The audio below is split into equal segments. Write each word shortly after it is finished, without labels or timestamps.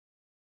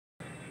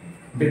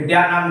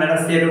विद्यानां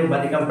नरस्य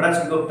रूपमधिकं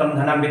प्रच्छगुप्तं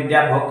धनं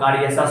विद्या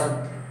भोगकारी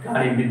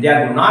यशस्कारी विद्या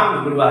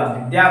गुणान गुरुवा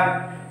विद्या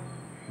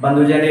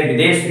बंधुजने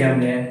विदेश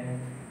गम्य।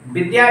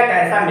 विद्या एक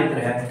ऐसा मित्र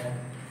है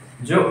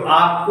जो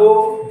आपको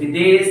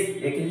विदेश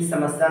एक ही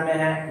समस्या में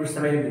है उस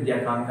समय विद्या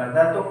काम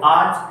करता है। तो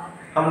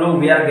आज हम लोग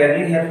we are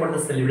gathering here for the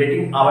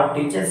celebrating our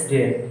teachers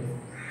day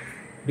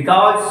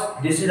because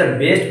this is the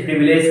best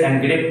privilege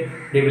and great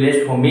privilege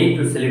for me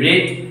to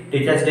celebrate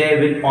Teachers Day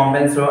with pomp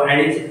and show,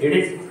 and it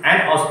is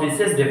an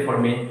auspicious day for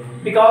me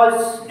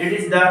because it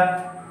is the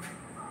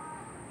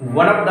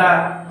one of the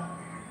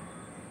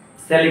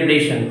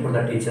celebration for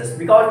the teachers,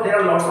 because there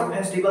are lots of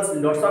festivals,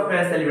 lots of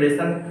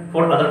celebration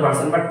for other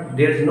person, but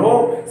there is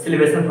no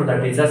celebration for the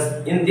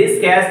teachers. In this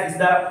case is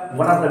the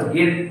one of the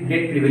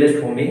great privilege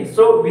for me.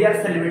 So we are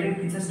celebrating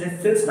Teachers Day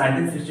since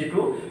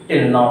 1962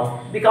 till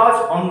now,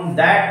 because on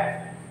that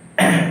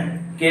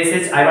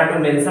cases I want to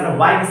mention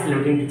why we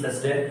celebrating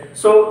Teachers Day.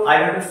 So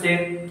I want to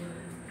say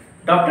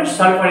Dr.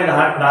 Sarvapalli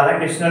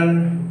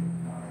Radhakrishnan,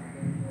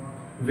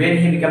 when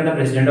he became the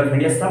president of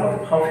India, some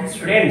of his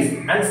friends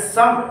and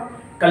some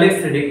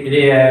colleagues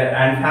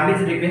and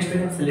families request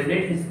him to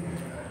celebrate his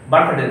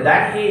birthday.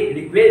 That he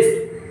request,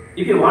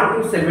 if you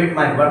want to celebrate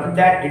my birthday,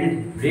 that it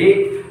is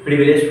great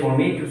privilege for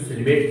me to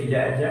celebrate it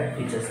as a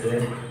Teachers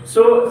Day.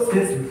 So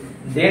since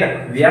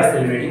then we are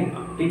celebrating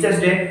Teachers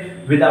Day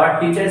with our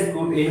teachers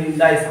in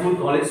the school,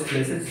 college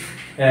places,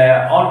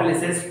 all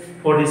places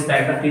for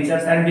respect the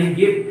teachers, and we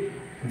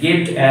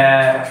give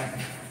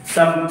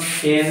some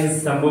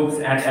pens, some books,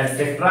 and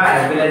etc.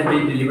 As well as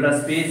we deliver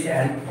a speech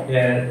and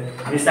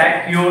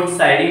recite pure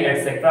Sairi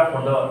etc.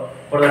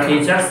 for the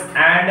teachers.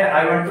 And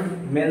I want to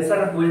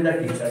mention who is the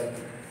teacher.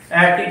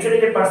 A teacher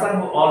is a person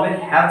who always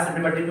helps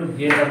everybody to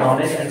gain the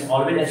knowledge and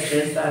always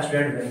explains the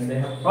student when they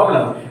have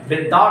problem.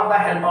 Without the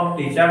help of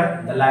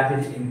teacher, the life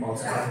is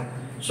impossible.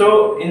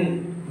 So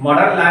in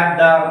modern life,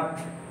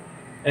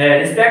 the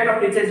respect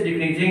of teachers is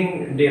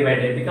decreasing day by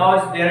day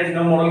because there is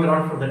no moral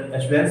ground for the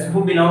students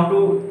who belong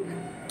to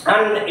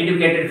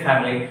uneducated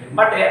family.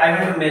 But I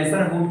want to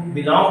mention who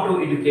belong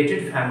to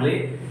educated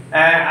family.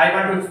 I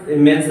want to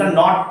mention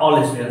not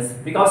all students,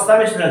 because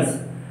some students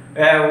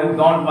who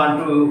don't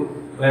want to,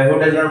 who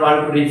does not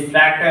want to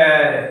respect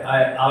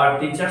our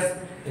teachers.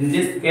 In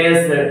this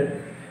case,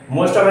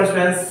 most of our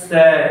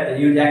students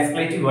use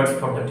expletive words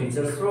for the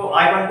teachers. So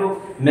I want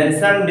to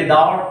mention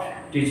without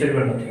teacher you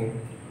are nothing.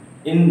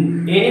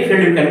 In any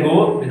field you can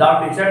go,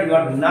 without teacher you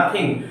are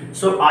nothing.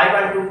 So I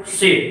want to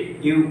say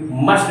you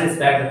must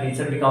respect the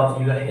teacher because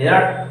you are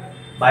here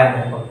by the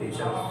help of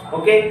teacher.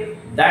 Okay,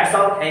 that's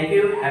all. Thank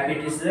you. Happy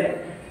Teachers Day.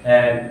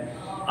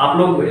 आप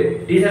लोग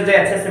teachers day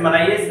अच्छे से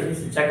मनाइए। सभी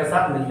शिक्षक के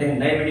साथ मिलते हैं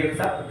नए वीडियो के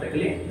साथ। तब तक के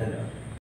लिए धन्यवाद।